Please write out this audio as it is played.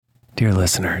Dear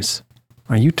listeners,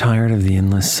 are you tired of the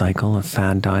endless cycle of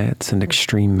fad diets and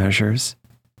extreme measures?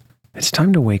 It's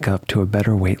time to wake up to a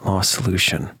better weight loss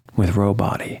solution with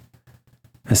Rowbody.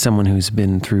 As someone who's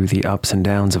been through the ups and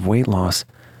downs of weight loss,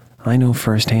 I know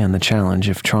firsthand the challenge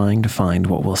of trying to find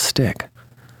what will stick.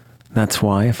 That's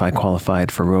why if I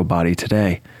qualified for Rowbody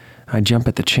today, I'd jump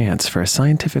at the chance for a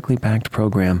scientifically backed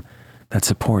program that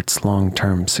supports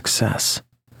long-term success.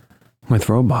 With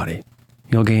Rowbody,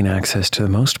 you'll gain access to the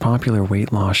most popular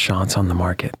weight loss shots on the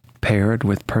market, paired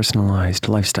with personalized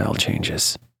lifestyle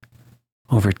changes.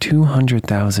 Over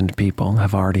 200,000 people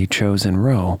have already chosen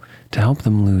Row to help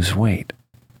them lose weight.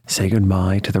 Say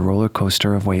goodbye to the roller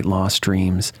coaster of weight loss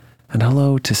dreams and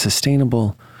hello to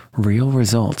sustainable, real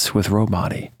results with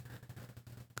Rowbody.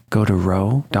 Go to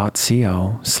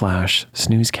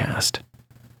row.co/snoozecast.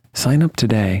 Sign up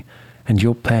today and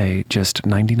you'll pay just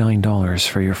 $99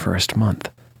 for your first month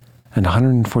and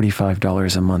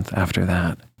 $145 a month after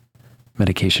that.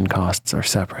 Medication costs are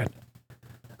separate.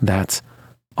 That's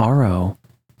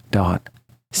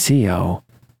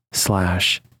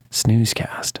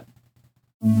ro.co/snoozecast.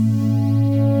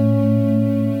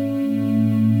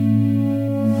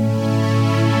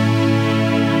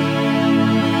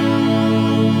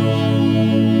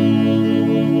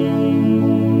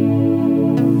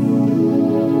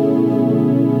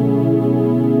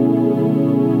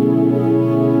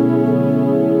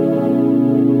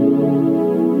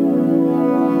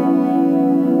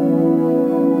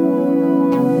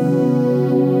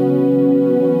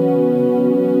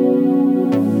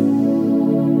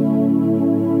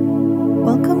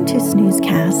 Welcome to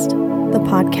Snoozecast, the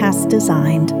podcast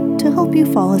designed to help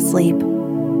you fall asleep.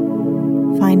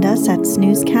 Find us at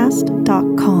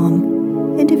snoozecast.com,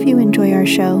 and if you enjoy our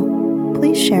show,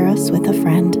 please share us with a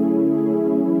friend.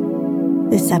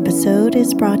 This episode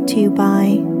is brought to you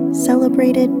by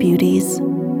Celebrated Beauties.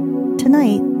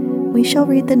 Tonight, we shall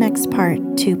read the next part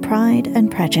to Pride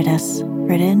and Prejudice,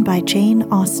 written by Jane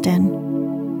Austen.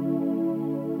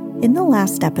 In the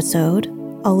last episode,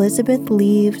 Elizabeth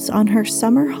leaves on her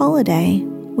summer holiday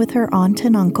with her aunt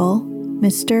and uncle,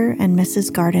 Mr. and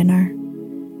Mrs. Gardiner.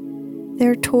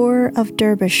 Their tour of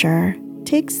Derbyshire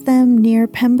takes them near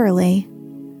Pemberley.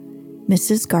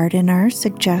 Mrs. Gardiner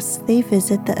suggests they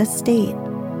visit the estate.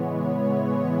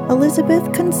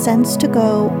 Elizabeth consents to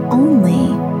go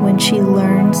only when she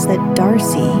learns that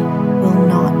Darcy will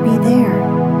not be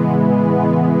there.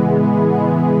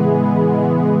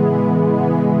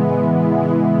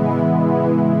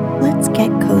 Let's get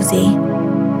cozy.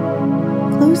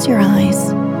 Close your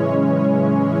eyes.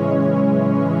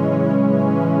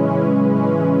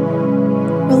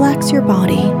 Relax your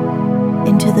body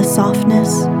into the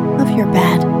softness of your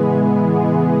bed.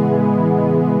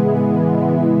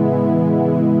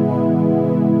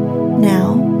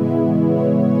 Now,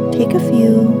 take a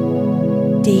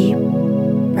few deep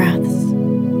breaths.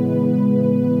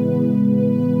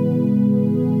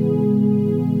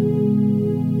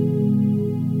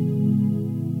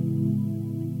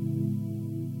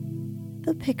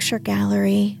 The picture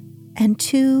gallery and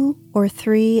 2 or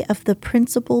 3 of the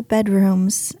principal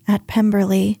bedrooms at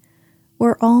Pemberley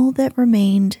were all that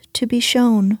remained to be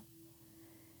shown.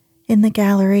 In the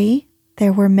gallery,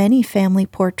 there were many family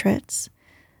portraits,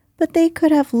 but they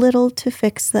could have little to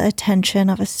fix the attention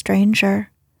of a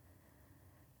stranger.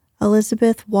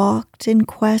 Elizabeth walked in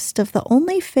quest of the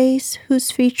only face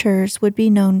whose features would be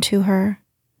known to her.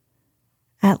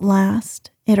 At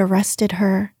last, it arrested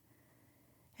her,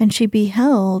 and she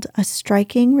beheld a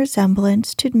striking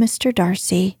resemblance to Mr.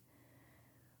 Darcy,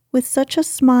 with such a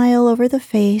smile over the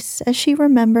face as she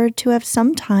remembered to have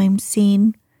sometimes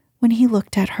seen when he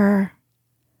looked at her.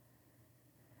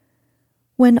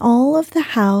 When all of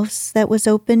the house that was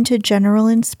open to general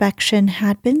inspection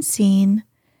had been seen,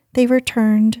 they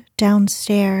returned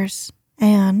downstairs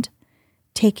and,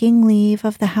 taking leave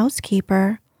of the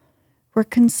housekeeper, were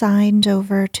consigned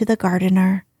over to the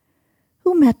gardener,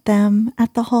 who met them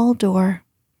at the hall door.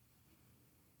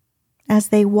 As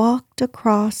they walked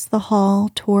across the hall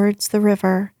towards the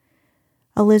river,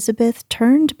 Elizabeth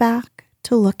turned back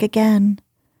to look again.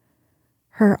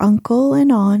 Her uncle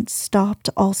and aunt stopped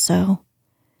also,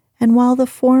 and while the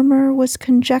former was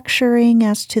conjecturing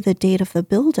as to the date of the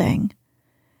building,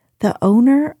 the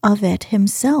owner of it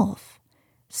himself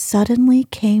suddenly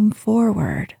came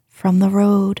forward from the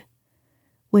road,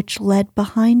 which led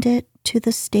behind it to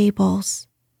the stables.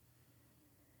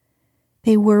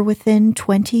 They were within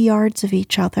 20 yards of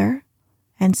each other,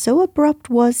 and so abrupt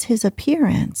was his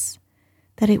appearance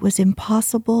that it was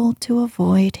impossible to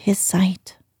avoid his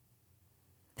sight.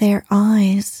 Their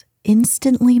eyes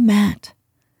instantly met,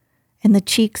 and the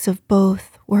cheeks of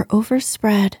both were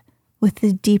overspread with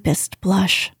the deepest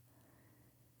blush.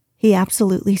 He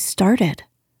absolutely started,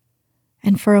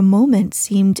 and for a moment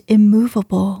seemed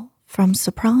immovable from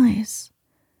surprise.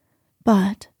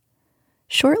 But,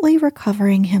 shortly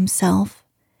recovering himself,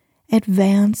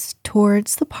 advanced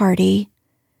towards the party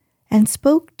and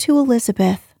spoke to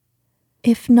Elizabeth,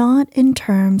 if not in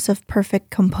terms of perfect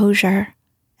composure,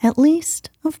 at least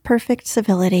of perfect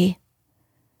civility.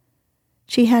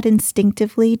 She had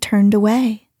instinctively turned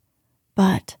away,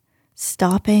 but,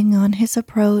 stopping on his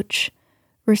approach,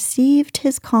 received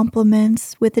his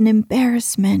compliments with an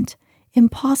embarrassment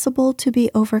impossible to be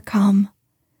overcome.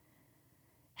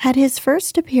 Had his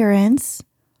first appearance,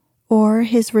 or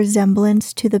his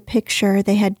resemblance to the picture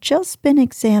they had just been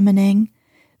examining,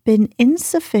 been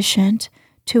insufficient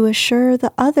to assure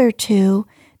the other two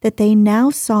that they now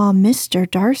saw Mr.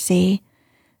 Darcy,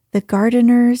 the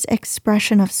gardener's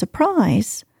expression of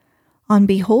surprise on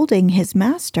beholding his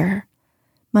master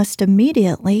must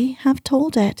immediately have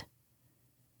told it.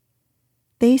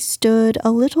 They stood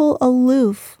a little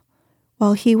aloof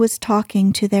while he was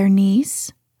talking to their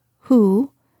niece,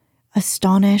 who,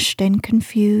 astonished and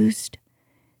confused,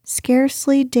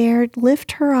 scarcely dared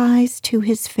lift her eyes to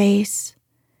his face,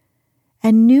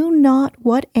 and knew not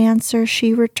what answer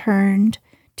she returned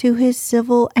to his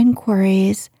civil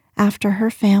enquiries after her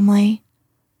family.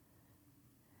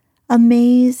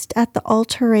 Amazed at the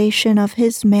alteration of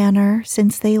his manner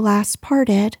since they last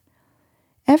parted,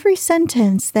 every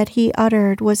sentence that he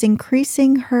uttered was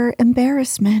increasing her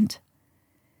embarrassment,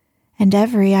 and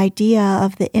every idea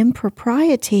of the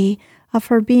impropriety of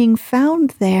her being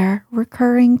found there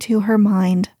recurring to her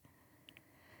mind.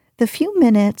 The few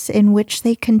minutes in which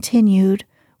they continued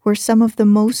were some of the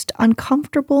most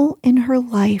uncomfortable in her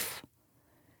life.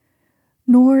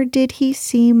 Nor did he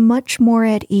seem much more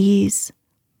at ease.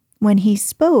 When he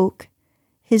spoke,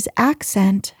 his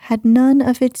accent had none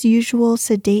of its usual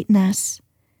sedateness,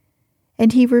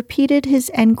 and he repeated his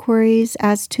enquiries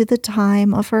as to the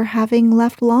time of her having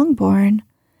left Longbourn,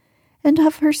 and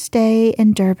of her stay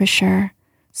in Derbyshire,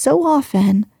 so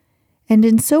often, and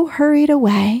in so hurried a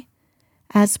way,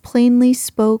 as plainly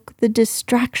spoke the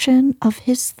distraction of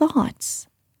his thoughts.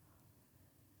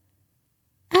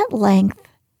 At length,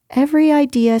 every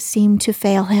idea seemed to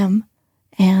fail him,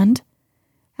 and,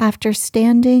 after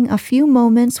standing a few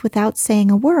moments without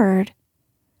saying a word,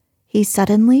 he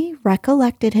suddenly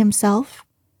recollected himself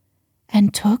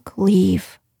and took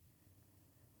leave.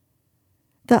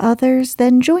 The others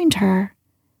then joined her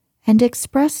and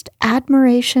expressed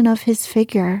admiration of his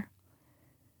figure,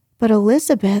 but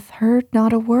Elizabeth heard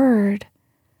not a word,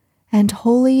 and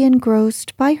wholly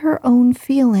engrossed by her own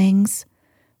feelings,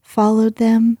 followed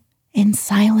them in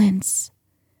silence.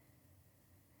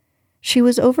 She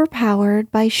was overpowered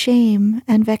by shame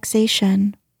and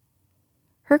vexation.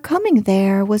 Her coming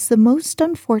there was the most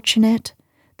unfortunate,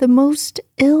 the most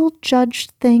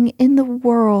ill-judged thing in the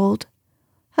world.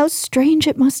 How strange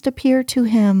it must appear to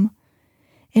him!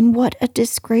 In what a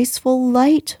disgraceful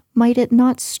light might it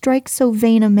not strike so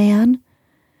vain a man?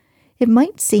 It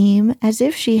might seem as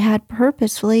if she had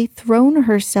purposefully thrown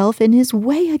herself in his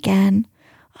way again.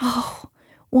 Oh,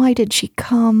 why did she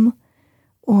come?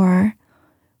 Or,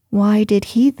 why did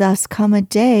he thus come a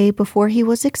day before he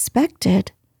was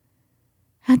expected?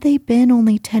 Had they been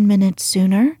only 10 minutes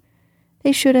sooner,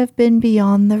 they should have been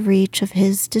beyond the reach of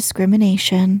his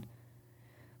discrimination,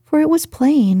 for it was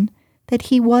plain that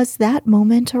he was that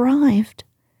moment arrived,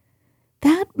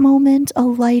 that moment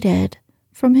alighted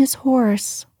from his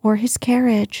horse or his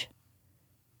carriage.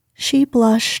 She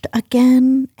blushed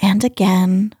again and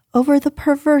again over the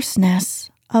perverseness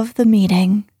of the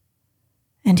meeting,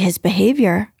 and his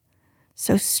behavior,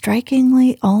 so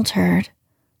strikingly altered.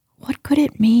 What could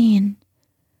it mean?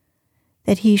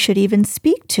 That he should even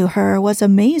speak to her was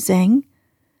amazing,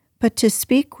 but to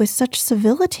speak with such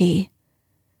civility,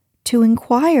 to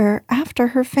inquire after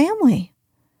her family.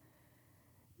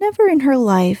 Never in her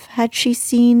life had she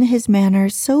seen his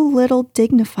manners so little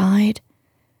dignified.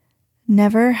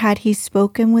 Never had he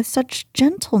spoken with such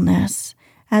gentleness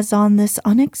as on this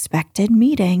unexpected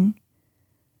meeting.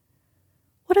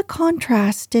 What a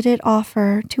contrast did it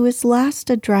offer to his last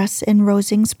address in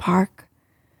Rosings Park,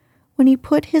 when he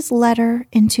put his letter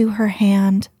into her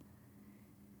hand.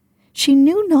 She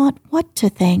knew not what to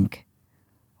think,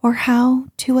 or how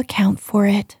to account for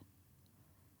it.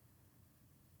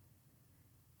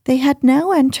 They had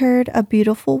now entered a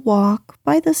beautiful walk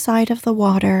by the side of the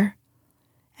water,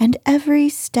 and every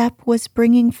step was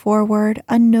bringing forward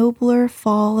a nobler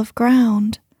fall of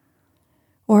ground,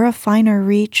 or a finer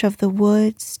reach of the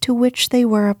woods to which they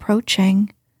were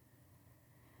approaching.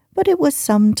 But it was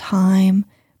some time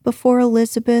before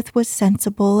Elizabeth was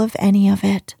sensible of any of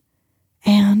it,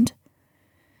 and,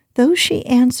 though she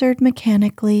answered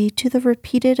mechanically to the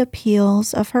repeated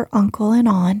appeals of her uncle and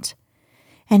aunt,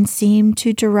 and seemed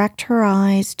to direct her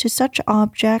eyes to such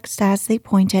objects as they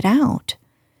pointed out,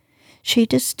 she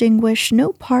distinguished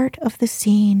no part of the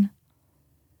scene.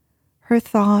 Her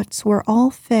thoughts were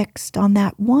all fixed on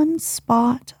that one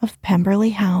spot of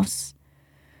Pemberley House,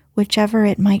 whichever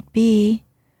it might be,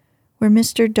 where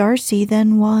Mr. Darcy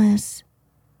then was.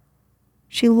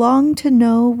 She longed to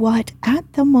know what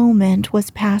at the moment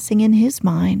was passing in his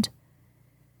mind,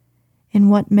 in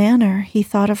what manner he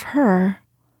thought of her,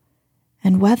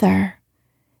 and whether,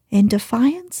 in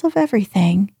defiance of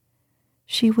everything,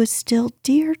 she was still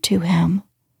dear to him.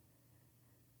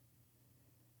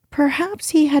 Perhaps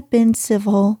he had been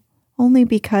civil only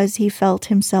because he felt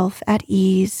himself at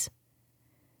ease.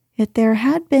 Yet there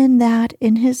had been that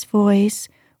in his voice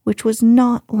which was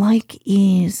not like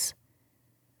ease.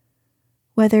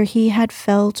 Whether he had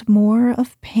felt more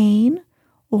of pain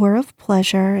or of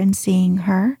pleasure in seeing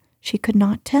her, she could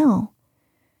not tell,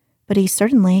 but he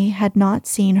certainly had not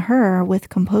seen her with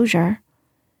composure.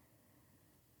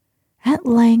 At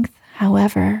length,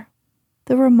 however,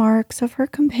 the remarks of her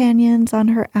companions on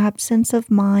her absence of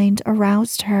mind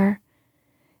aroused her,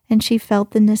 and she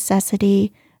felt the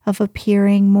necessity of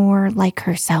appearing more like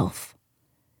herself.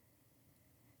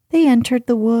 They entered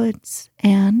the woods,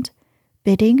 and,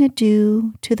 bidding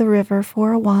adieu to the river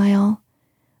for a while,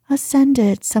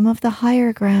 ascended some of the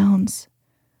higher grounds,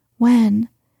 when,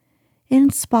 in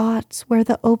spots where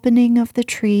the opening of the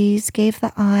trees gave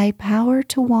the eye power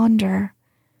to wander,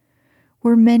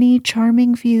 were many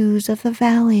charming views of the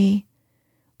valley,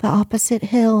 the opposite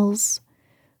hills,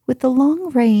 with the long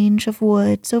range of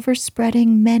woods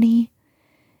overspreading many,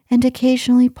 and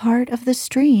occasionally part of the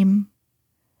stream.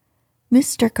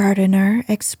 Mr. Gardiner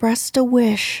expressed a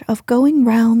wish of going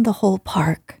round the whole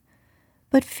park,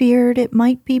 but feared it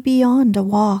might be beyond a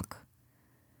walk.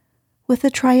 With a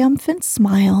triumphant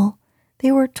smile,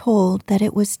 they were told that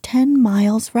it was 10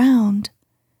 miles round.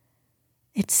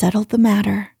 It settled the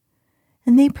matter,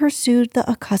 and they pursued the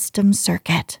accustomed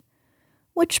circuit,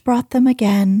 which brought them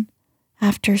again,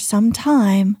 after some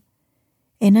time,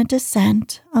 in a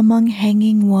descent among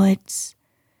hanging woods,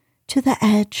 to the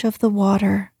edge of the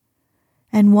water,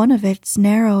 and one of its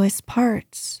narrowest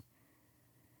parts.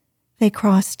 They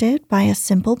crossed it by a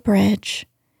simple bridge,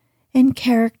 in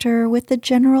character with the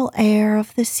general air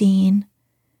of the scene.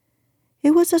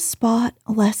 It was a spot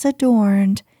less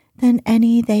adorned than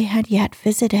any they had yet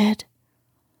visited,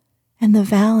 and the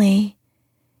valley,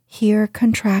 here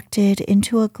contracted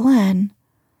into a glen,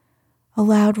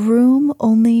 allowed room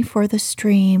only for the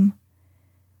stream,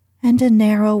 and a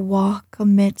narrow walk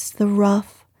amidst the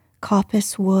rough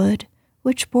coppice wood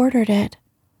which bordered it.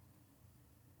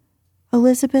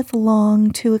 Elizabeth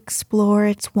longed to explore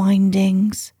its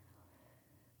windings,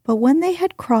 but when they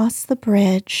had crossed the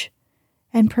bridge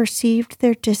and perceived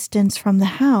their distance from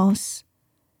the house,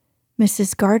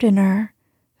 Mrs. Gardiner,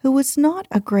 who was not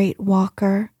a great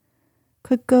walker,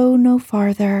 could go no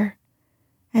farther,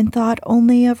 and thought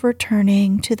only of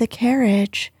returning to the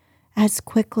carriage as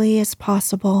quickly as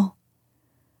possible.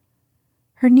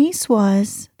 Her niece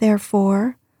was,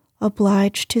 therefore,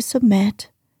 obliged to submit,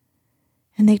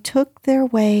 and they took their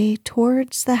way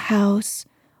towards the house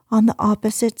on the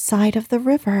opposite side of the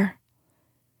river,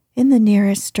 in the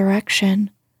nearest direction.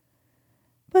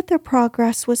 But their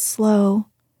progress was slow,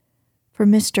 for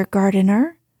Mr.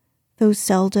 Gardiner, though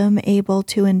seldom able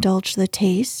to indulge the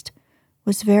taste,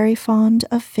 was very fond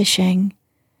of fishing,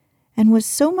 and was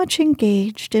so much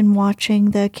engaged in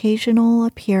watching the occasional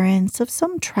appearance of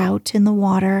some trout in the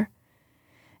water,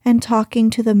 and talking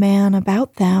to the man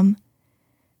about them,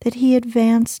 that he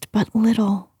advanced but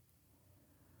little.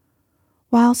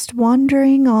 Whilst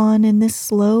wandering on in this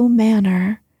slow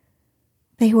manner,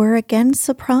 they were again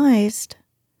surprised,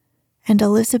 and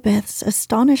Elizabeth's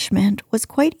astonishment was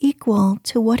quite equal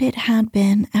to what it had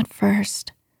been at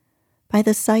first, by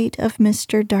the sight of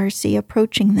Mr. Darcy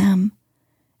approaching them,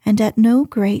 and at no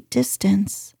great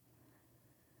distance.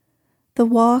 The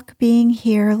walk being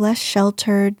here less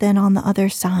sheltered than on the other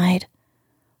side,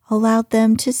 allowed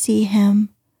them to see him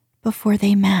before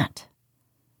they met.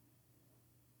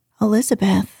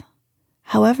 Elizabeth,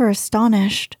 however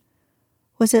astonished,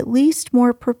 was at least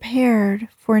more prepared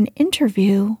for an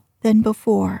interview than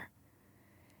before,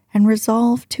 and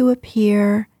resolved to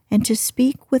appear and to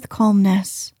speak with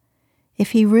calmness,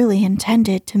 if he really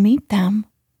intended to meet them.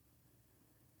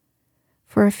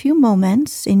 For a few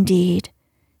moments, indeed,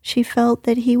 she felt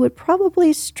that he would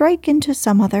probably strike into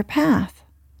some other path.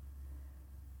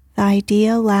 The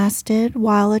idea lasted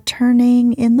while a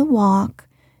turning in the walk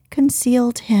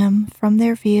concealed him from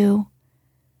their view.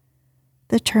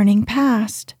 The turning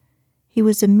passed, he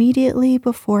was immediately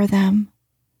before them.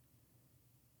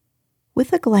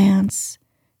 With a glance,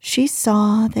 she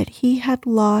saw that he had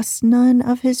lost none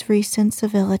of his recent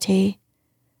civility,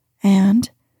 and,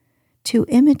 to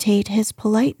imitate his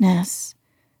politeness,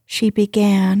 she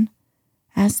began,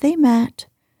 as they met,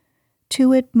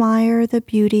 to admire the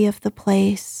beauty of the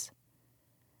place.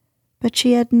 But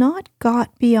she had not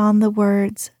got beyond the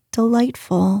words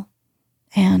delightful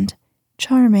and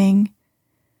charming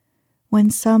when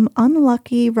some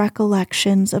unlucky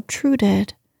recollections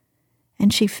obtruded,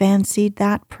 and she fancied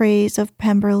that praise of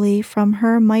Pemberley from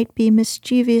her might be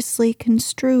mischievously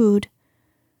construed.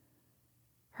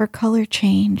 Her color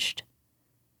changed,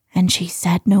 and she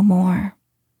said no more.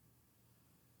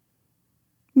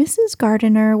 Mrs.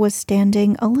 Gardiner was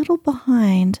standing a little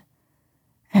behind,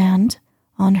 and,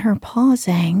 on her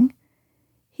pausing,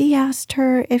 he asked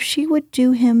her if she would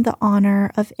do him the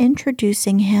honor of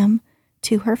introducing him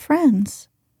to her friends.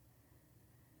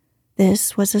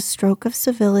 This was a stroke of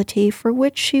civility for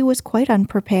which she was quite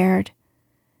unprepared,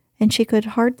 and she could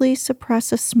hardly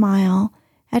suppress a smile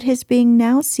at his being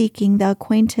now seeking the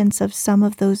acquaintance of some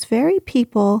of those very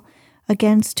people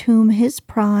against whom his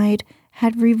pride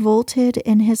had revolted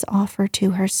in his offer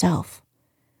to herself.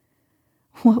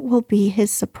 What will be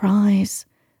his surprise,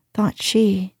 thought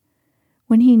she,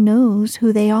 when he knows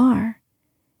who they are?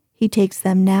 He takes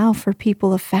them now for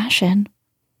people of fashion.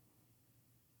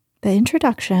 The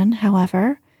introduction,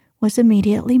 however, was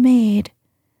immediately made,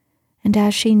 and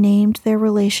as she named their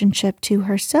relationship to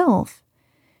herself,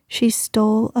 she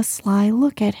stole a sly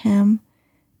look at him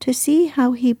to see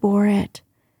how he bore it,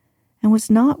 and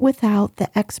was not without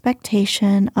the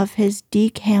expectation of his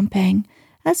decamping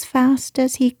as fast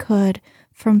as he could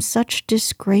from such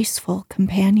disgraceful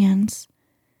companions.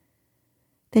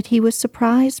 That he was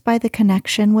surprised by the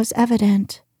connection was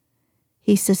evident.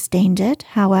 He sustained it,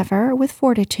 however, with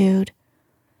fortitude,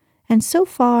 and so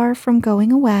far from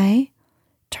going away,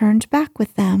 turned back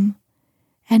with them,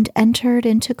 and entered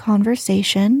into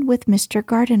conversation with Mr.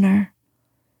 Gardiner.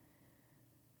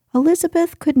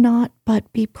 Elizabeth could not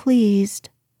but be pleased,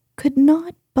 could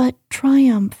not but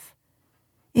triumph.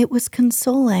 It was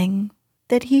consoling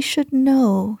that he should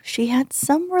know she had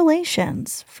some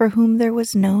relations for whom there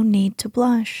was no need to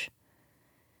blush.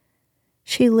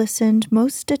 She listened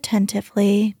most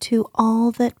attentively to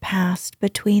all that passed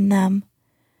between them,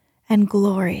 and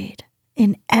gloried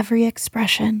in every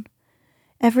expression,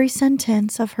 every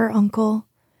sentence of her uncle,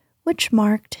 which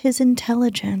marked his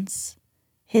intelligence,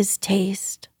 his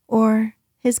taste, or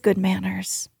his good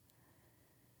manners.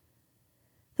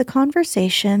 The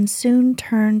conversation soon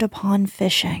turned upon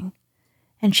fishing,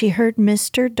 and she heard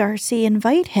Mr. Darcy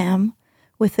invite him,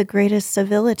 with the greatest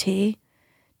civility,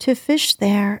 to fish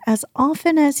there as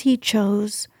often as he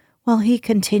chose while he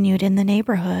continued in the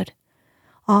neighborhood,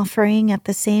 offering at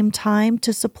the same time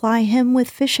to supply him with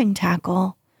fishing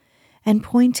tackle, and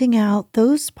pointing out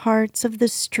those parts of the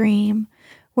stream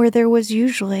where there was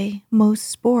usually most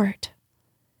sport.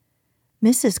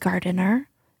 Mrs. Gardiner,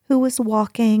 who was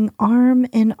walking arm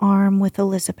in arm with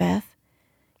Elizabeth,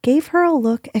 gave her a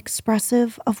look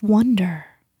expressive of wonder.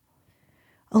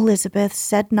 Elizabeth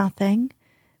said nothing,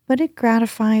 but it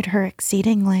gratified her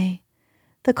exceedingly.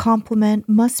 The compliment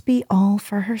must be all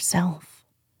for herself.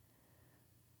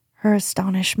 Her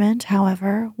astonishment,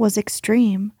 however, was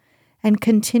extreme, and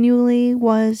continually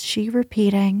was she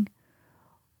repeating,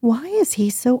 "Why is he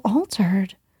so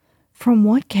altered? From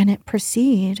what can it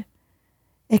proceed?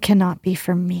 It cannot be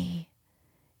for me.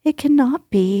 It cannot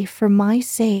be for my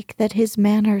sake that his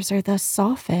manners are thus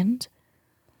softened.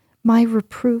 My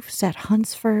reproofs at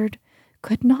Hunsford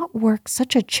could not work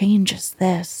such a change as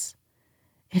this.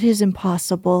 It is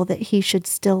impossible that he should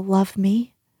still love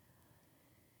me."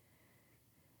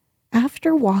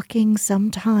 After walking some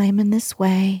time in this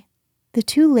way, the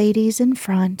two ladies in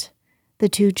front, the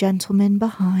two gentlemen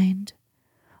behind,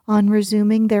 on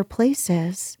resuming their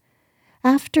places,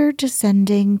 after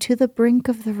descending to the brink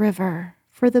of the river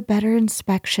for the better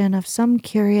inspection of some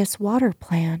curious water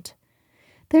plant,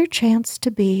 there chanced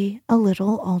to be a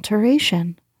little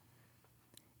alteration.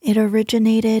 It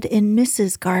originated in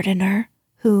Mrs. Gardiner,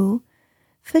 who,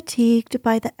 fatigued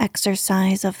by the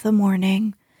exercise of the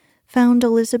morning, found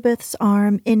Elizabeth's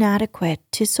arm inadequate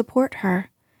to support her,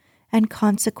 and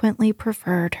consequently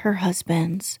preferred her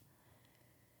husband's.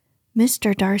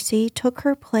 Mr. Darcy took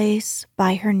her place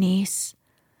by her niece,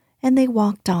 and they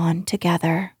walked on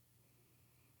together.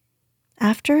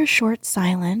 After a short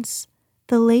silence,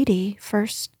 the lady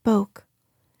first spoke.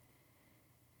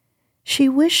 She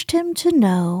wished him to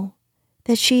know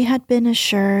that she had been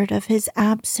assured of his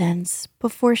absence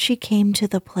before she came to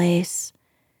the place,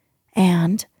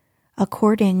 and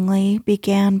accordingly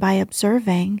began by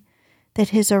observing that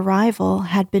his arrival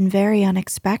had been very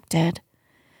unexpected,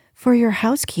 for your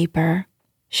housekeeper,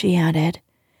 she added,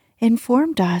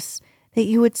 informed us that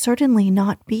you would certainly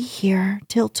not be here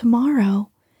till tomorrow,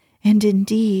 and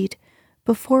indeed,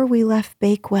 before we left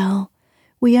Bakewell,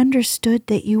 we understood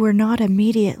that you were not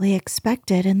immediately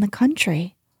expected in the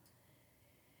country.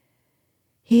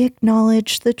 He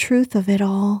acknowledged the truth of it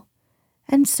all,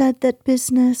 and said that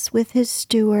business with his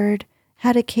steward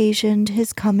had occasioned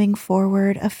his coming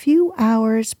forward a few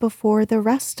hours before the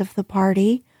rest of the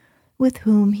party with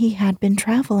whom he had been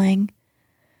traveling.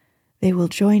 They will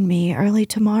join me early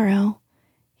tomorrow,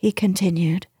 he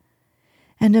continued,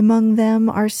 and among them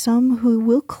are some who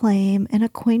will claim an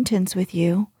acquaintance with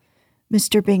you,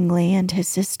 Mr. Bingley and his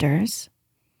sisters.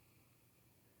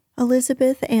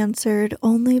 Elizabeth answered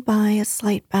only by a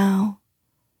slight bow.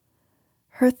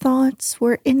 Her thoughts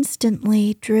were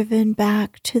instantly driven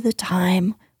back to the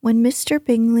time when Mr.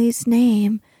 Bingley's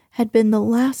name had been the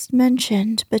last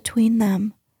mentioned between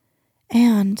them,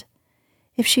 and,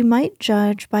 if she might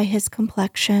judge by his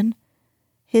complexion,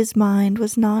 his mind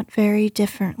was not very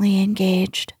differently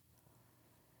engaged.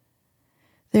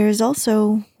 There is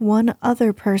also one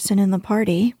other person in the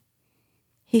party,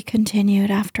 he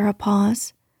continued after a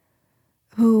pause,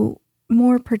 who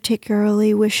more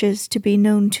particularly wishes to be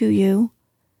known to you.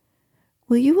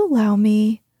 Will you allow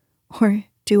me, or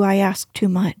do I ask too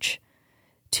much,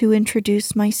 to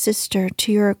introduce my sister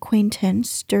to your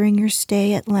acquaintance during your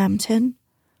stay at Lambton?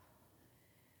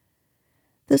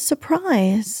 The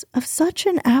surprise of such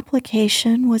an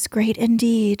application was great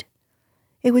indeed.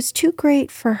 It was too great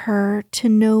for her to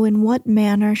know in what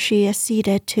manner she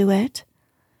acceded to it.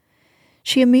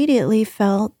 She immediately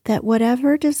felt that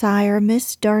whatever desire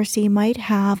Miss Darcy might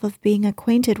have of being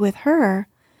acquainted with her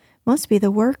must be the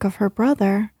work of her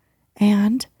brother,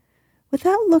 and,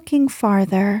 without looking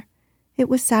farther, it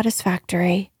was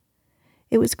satisfactory.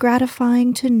 It was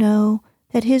gratifying to know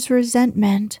that his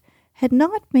resentment had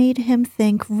not made him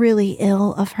think really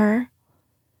ill of her.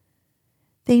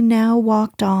 They now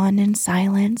walked on in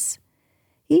silence,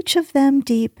 each of them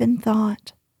deep in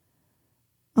thought.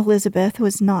 Elizabeth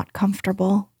was not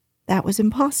comfortable. That was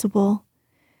impossible.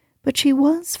 But she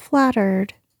was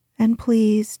flattered and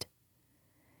pleased.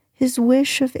 His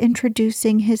wish of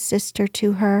introducing his sister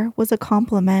to her was a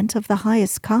compliment of the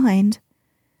highest kind.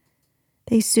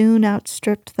 They soon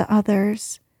outstripped the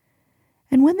others,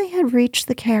 and when they had reached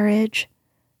the carriage,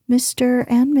 Mr.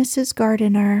 and Mrs.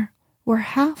 Gardiner were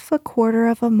half a quarter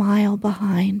of a mile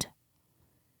behind.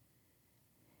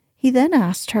 He then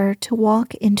asked her to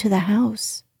walk into the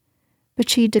house, but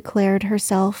she declared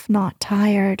herself not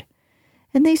tired,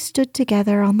 and they stood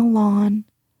together on the lawn.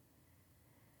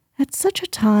 At such a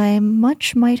time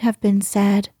much might have been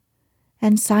said,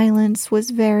 and silence was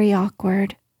very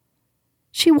awkward.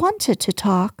 She wanted to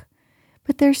talk,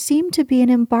 but there seemed to be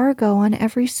an embargo on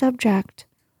every subject.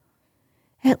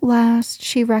 At last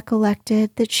she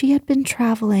recollected that she had been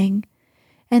traveling,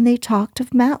 and they talked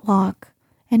of Matlock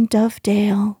and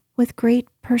Dovedale with great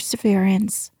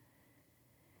perseverance.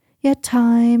 Yet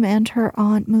time and her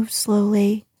aunt moved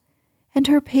slowly, and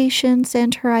her patience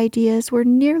and her ideas were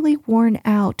nearly worn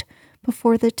out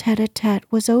before the tete-a-tete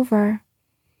was over.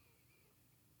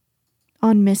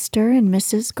 On Mr. and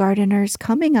Mrs. Gardiner's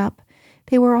coming up,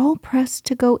 they were all pressed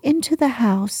to go into the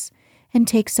house and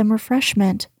take some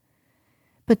refreshment,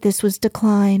 but this was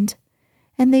declined,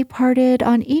 and they parted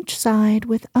on each side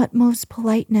with utmost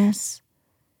politeness.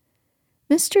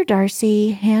 Mr.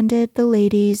 Darcy handed the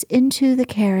ladies into the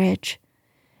carriage,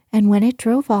 and when it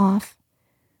drove off,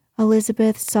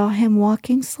 Elizabeth saw him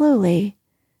walking slowly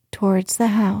towards the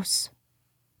house.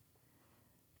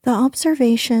 The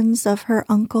observations of her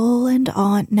uncle and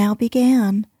aunt now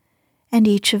began, and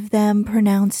each of them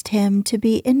pronounced him to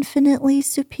be infinitely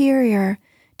superior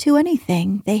to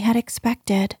anything they had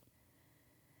expected.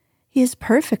 He is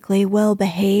perfectly well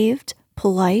behaved,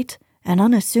 polite, and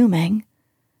unassuming,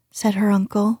 said her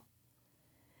uncle.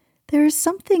 There is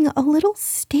something a little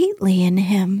stately in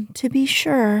him, to be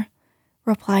sure,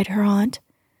 replied her aunt,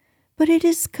 but it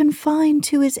is confined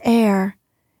to his air,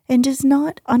 and is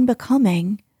not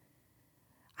unbecoming.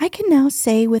 I can now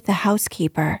say with the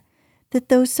housekeeper that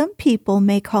though some people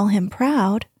may call him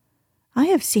proud, I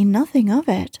have seen nothing of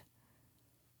it.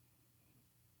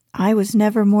 I was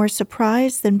never more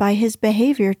surprised than by his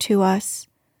behavior to us.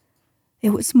 It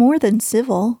was more than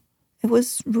civil. It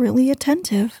was really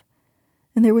attentive,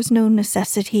 and there was no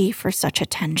necessity for such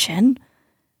attention.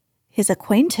 His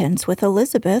acquaintance with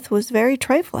Elizabeth was very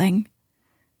trifling.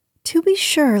 To be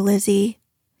sure, Lizzie,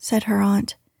 said her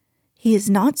aunt, he is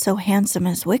not so handsome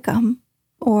as Wickham,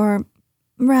 or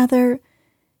rather,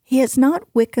 he has not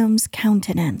Wickham's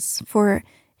countenance, for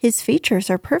his features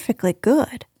are perfectly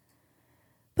good.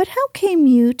 But how came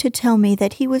you to tell me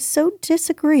that he was so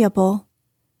disagreeable?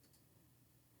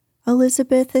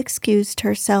 Elizabeth excused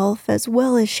herself as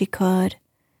well as she could,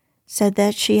 said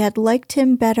that she had liked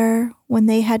him better when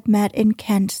they had met in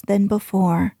Kent than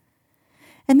before,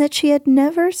 and that she had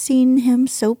never seen him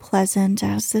so pleasant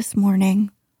as this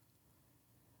morning.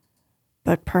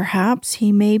 But perhaps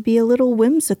he may be a little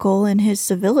whimsical in his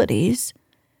civilities,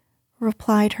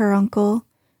 replied her uncle.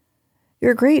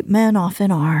 Your great men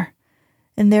often are,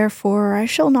 and therefore I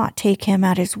shall not take him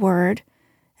at his word,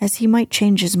 as he might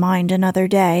change his mind another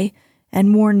day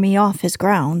and warn me off his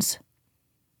grounds.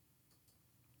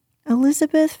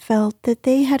 Elizabeth felt that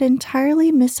they had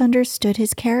entirely misunderstood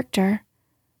his character,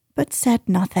 but said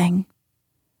nothing.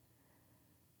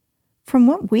 From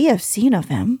what we have seen of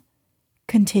him,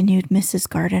 continued Mrs.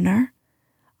 Gardiner,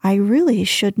 I really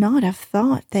should not have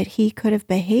thought that he could have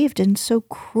behaved in so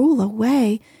cruel a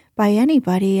way by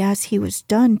anybody as he was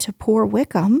done to poor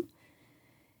Wickham.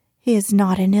 He has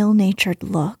not an ill-natured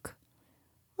look.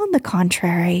 On the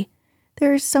contrary,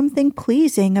 there is something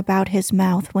pleasing about his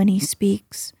mouth when he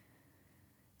speaks,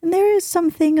 and there is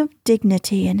something of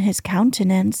dignity in his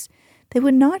countenance that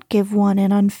would not give one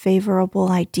an unfavorable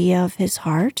idea of his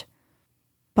heart.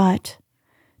 But,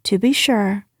 to be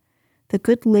sure, the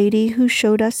good lady who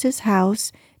showed us his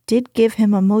house did give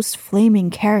him a most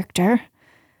flaming character.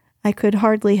 I could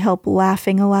hardly help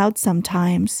laughing aloud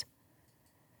sometimes.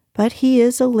 But he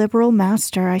is a liberal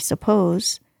master, I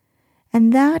suppose,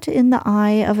 and that in the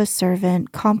eye of a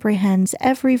servant comprehends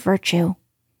every virtue.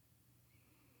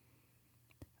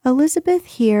 Elizabeth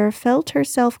here felt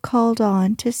herself called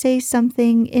on to say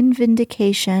something in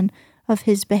vindication of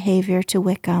his behavior to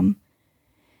Wickham,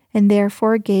 and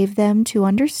therefore gave them to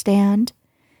understand,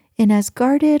 in as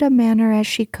guarded a manner as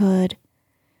she could,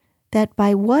 that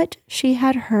by what she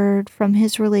had heard from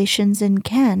his relations in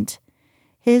Kent,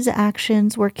 his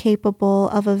actions were capable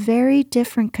of a very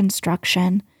different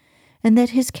construction, and that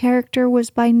his character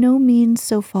was by no means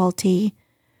so faulty,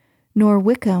 nor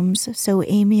Wickham's so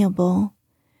amiable,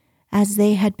 as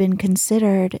they had been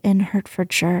considered in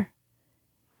Hertfordshire.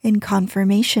 In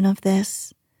confirmation of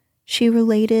this, she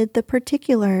related the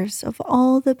particulars of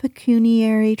all the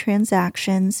pecuniary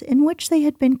transactions in which they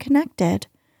had been connected,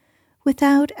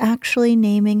 without actually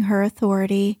naming her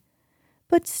authority,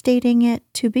 but stating it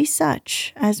to be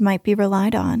such as might be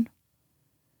relied on.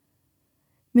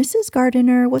 Mrs.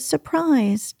 Gardiner was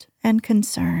surprised and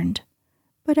concerned,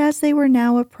 but as they were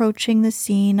now approaching the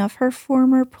scene of her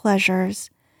former pleasures,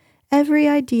 every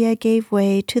idea gave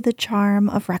way to the charm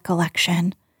of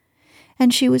recollection,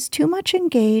 and she was too much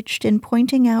engaged in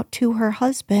pointing out to her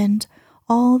husband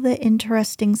all the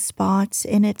interesting spots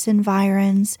in its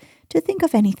environs to think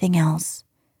of anything else.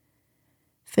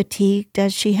 Fatigued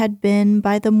as she had been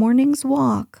by the morning's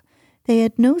walk, they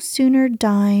had no sooner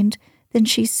dined than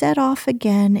she set off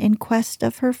again in quest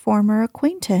of her former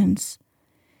acquaintance,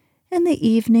 and the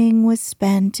evening was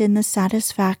spent in the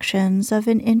satisfactions of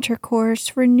an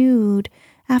intercourse renewed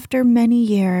after many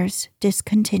years'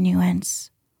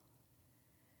 discontinuance.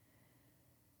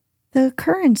 The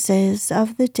occurrences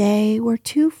of the day were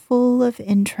too full of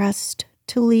interest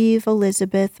to leave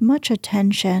Elizabeth much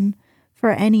attention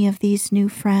for any of these new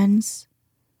friends,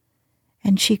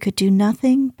 and she could do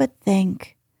nothing but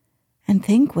think, and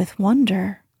think with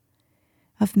wonder,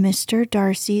 of Mr.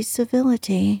 Darcy's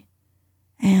civility,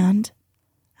 and,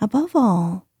 above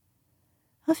all,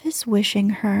 of his wishing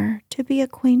her to be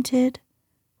acquainted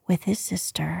with his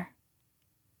sister.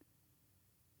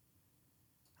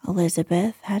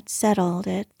 Elizabeth had settled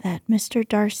it that Mr.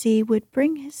 Darcy would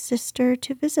bring his sister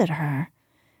to visit her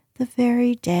the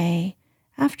very day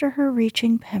after her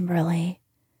reaching Pemberley,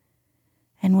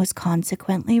 and was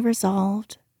consequently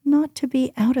resolved not to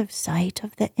be out of sight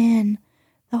of the inn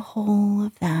the whole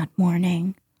of that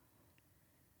morning.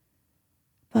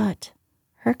 But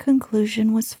her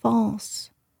conclusion was false,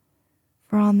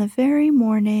 for on the very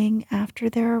morning after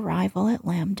their arrival at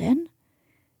Lambton,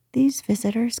 these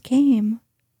visitors came.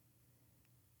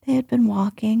 They had been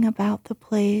walking about the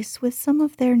place with some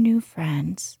of their new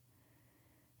friends,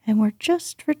 and were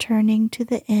just returning to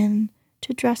the inn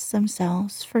to dress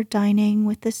themselves for dining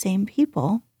with the same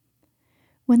people,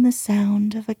 when the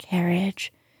sound of a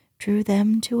carriage drew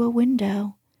them to a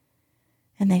window,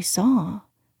 and they saw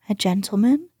a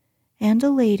gentleman and a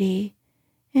lady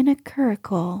in a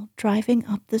curricle driving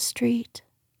up the street.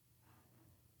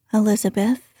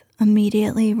 Elizabeth,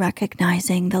 immediately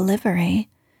recognizing the livery,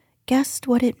 guessed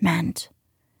what it meant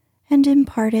and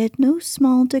imparted no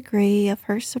small degree of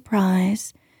her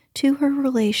surprise to her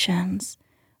relations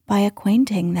by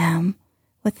acquainting them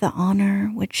with the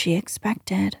honor which she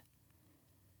expected.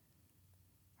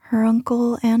 Her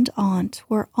uncle and aunt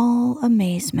were all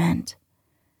amazement,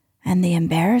 and the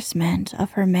embarrassment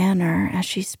of her manner as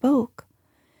she spoke,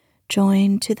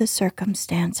 joined to the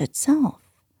circumstance itself,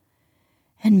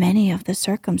 and many of the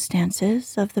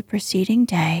circumstances of the preceding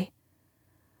day,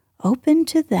 opened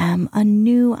to them a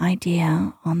new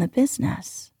idea on the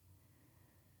business.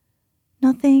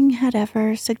 Nothing had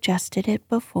ever suggested it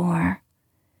before,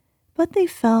 but they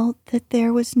felt that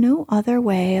there was no other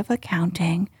way of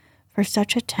accounting for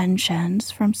such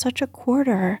attentions from such a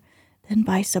quarter than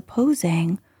by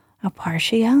supposing a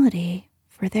partiality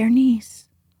for their niece.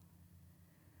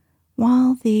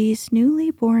 While these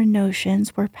newly born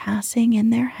notions were passing in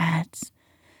their heads,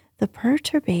 the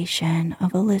perturbation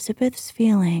of Elizabeth's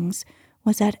feelings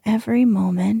was at every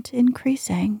moment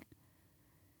increasing.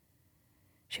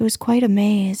 She was quite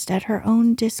amazed at her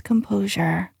own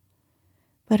discomposure,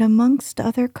 but amongst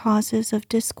other causes of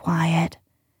disquiet,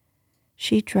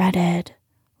 she dreaded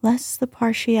lest the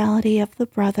partiality of the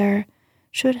brother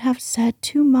should have said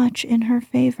too much in her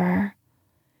favor,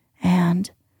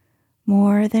 and,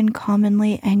 more than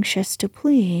commonly anxious to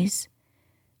please,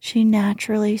 she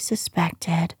naturally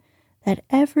suspected that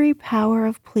every power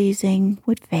of pleasing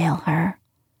would fail her.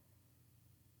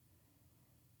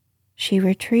 She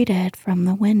retreated from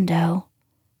the window,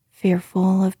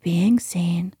 fearful of being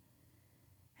seen,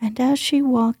 and as she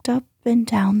walked up and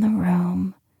down the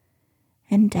room,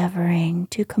 endeavoring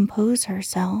to compose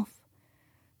herself,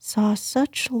 saw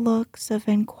such looks of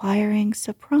inquiring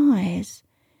surprise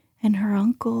in her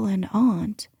uncle and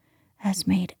aunt as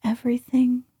made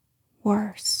everything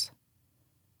worse.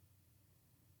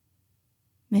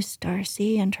 Miss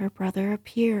Darcy and her brother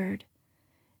appeared,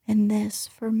 and this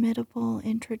formidable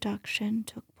introduction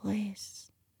took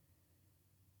place.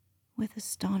 With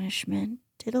astonishment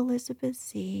did Elizabeth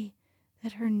see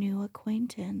that her new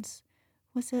acquaintance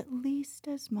was at least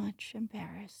as much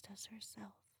embarrassed as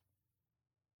herself.